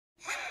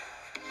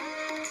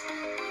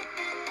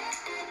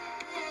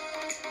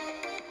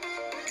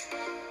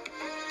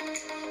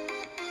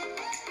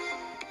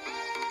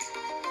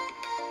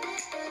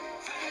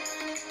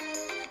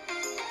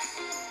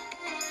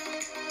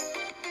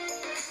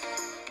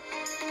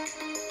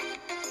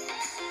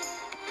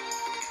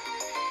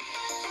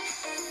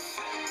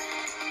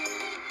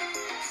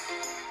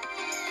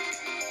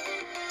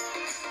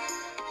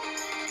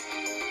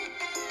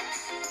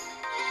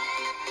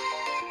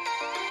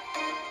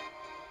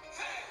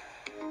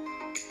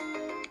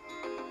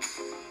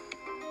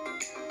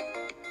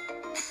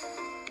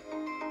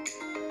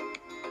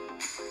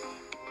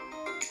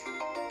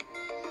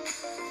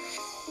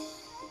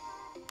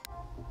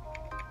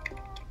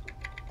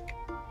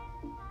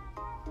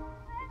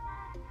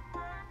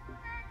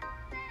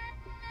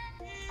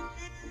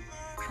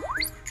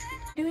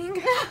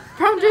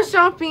Prom dress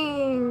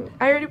shopping.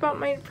 I already bought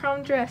my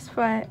prom dress,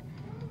 but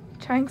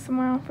trying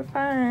somewhere on for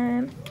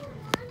fun.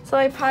 So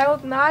I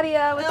piled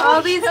Nadia with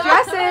all these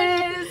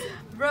dresses.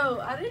 Bro,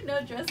 I didn't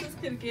know dresses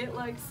could get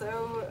like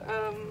so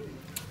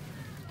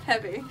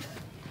heavy.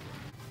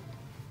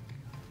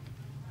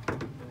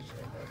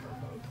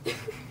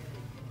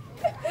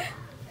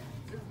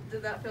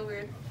 Did that feel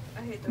weird?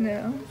 I hate that.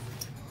 No.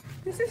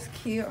 This is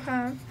cute,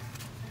 huh?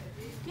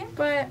 Yeah.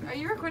 But Are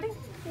you recording?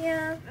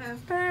 yeah,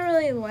 but I don't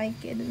really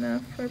like it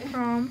enough for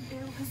prom. It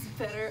was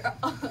better.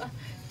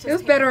 It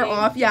was better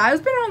off. Yeah, it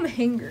was better on the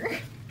hanger.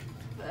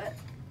 But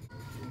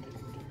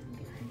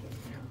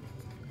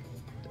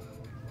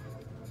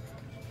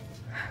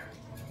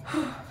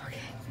Okay.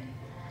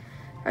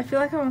 I feel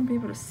like I want to be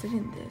able to sit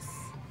in this.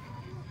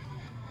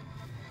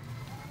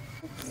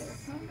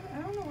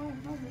 I don't know why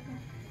I'm not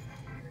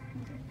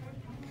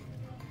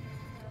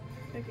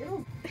like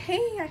it'll. Hey,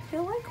 I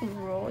feel like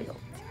royalty,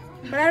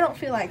 but I don't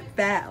feel like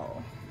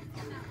Belle.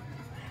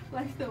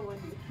 Like the one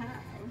you have.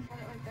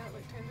 Like that,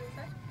 like turn to the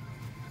side.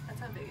 That's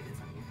how big it is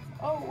on you.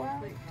 Oh wow.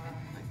 Like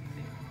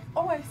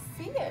Oh, I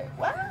see it.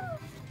 Wow.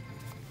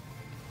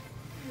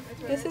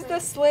 This is the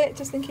slit,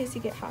 just in case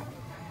you get hot.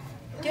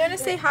 Do you want to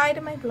say hi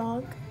to my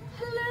vlog?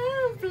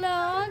 hello,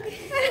 vlog.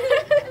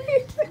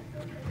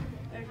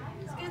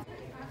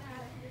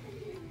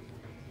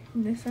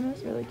 This one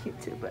was really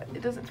cute too, but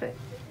it doesn't fit.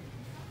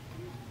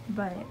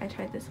 But I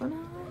tried this one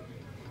on.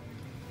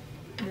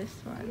 This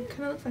one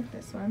kind of looks like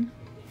this one,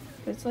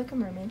 but it's like a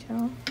mermaid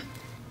tail.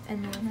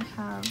 And then I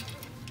have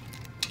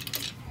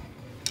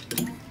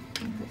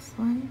this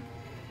one.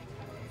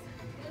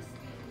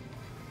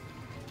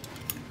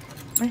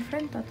 My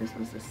friend thought this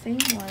was the same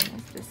one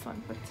as this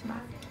one, but it's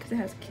not, because it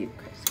has cute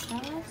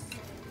crisscross.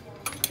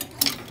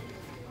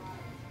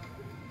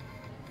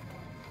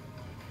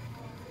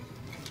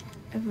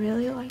 I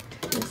really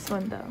liked this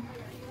one though.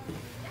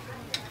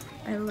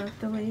 I love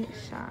the way it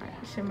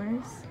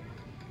shimmers.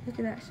 Look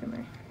at that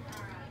shimmer.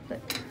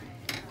 Look.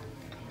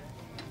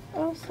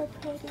 Oh, so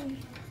pretty.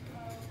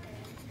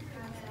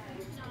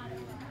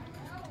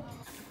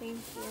 Thank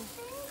you.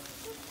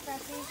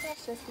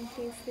 Just in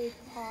case they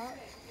pop.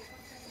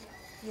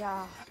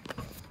 Yeah.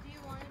 Do you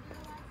want to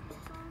do this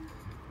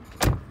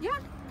song? Yeah.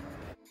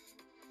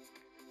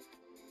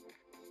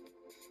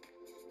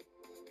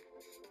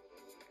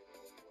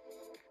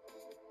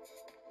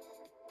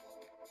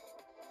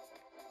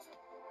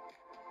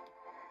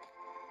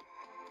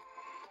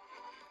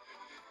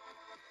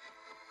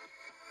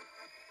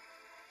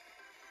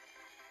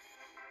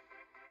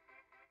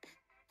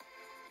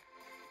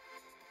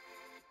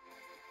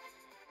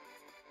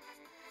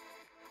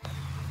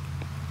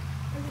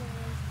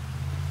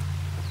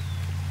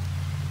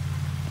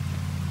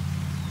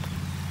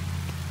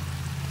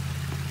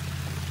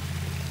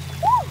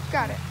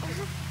 Got it.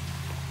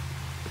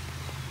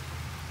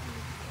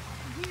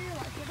 Here,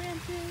 like the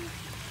branches.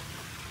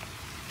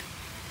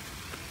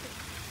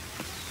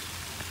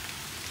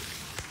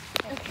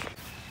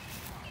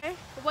 Okay.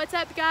 What's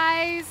up,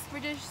 guys?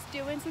 We're just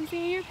doing some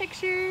senior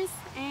pictures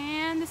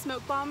and the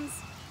smoke bombs.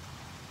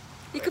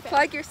 You could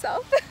plug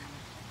yourself.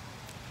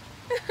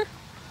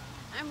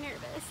 I'm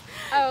nervous.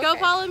 Oh, okay. Go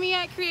follow me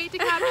at Create to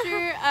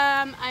Capture.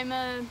 I'm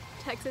a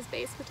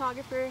Texas-based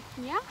photographer.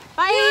 Yeah.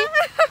 Bye.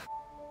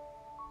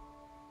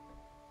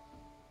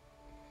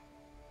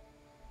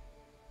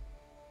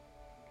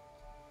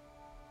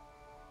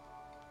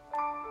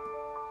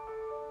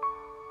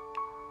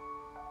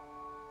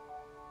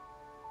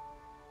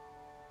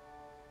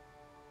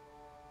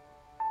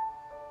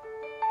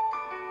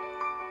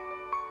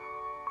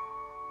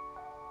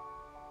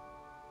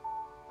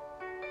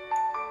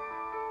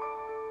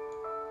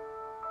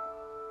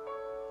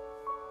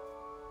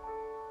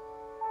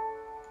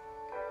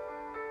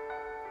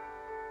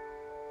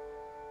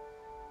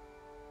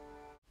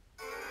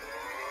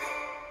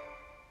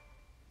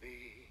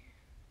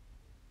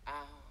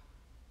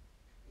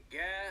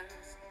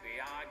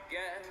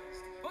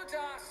 Put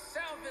our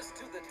service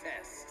to the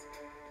test.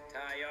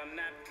 Tie your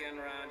napkin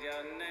round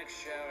your neck,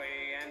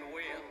 Sherry, and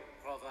we'll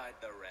provide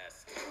the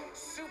rest.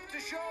 Soup to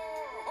shore,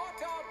 hot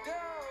hors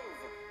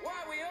d'oeuvre. Why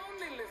we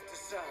only live to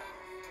serve.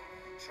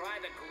 Try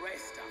the gray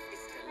stuff,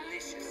 it's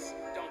delicious.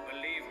 Don't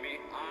believe me?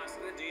 Ask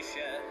the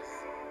dishes.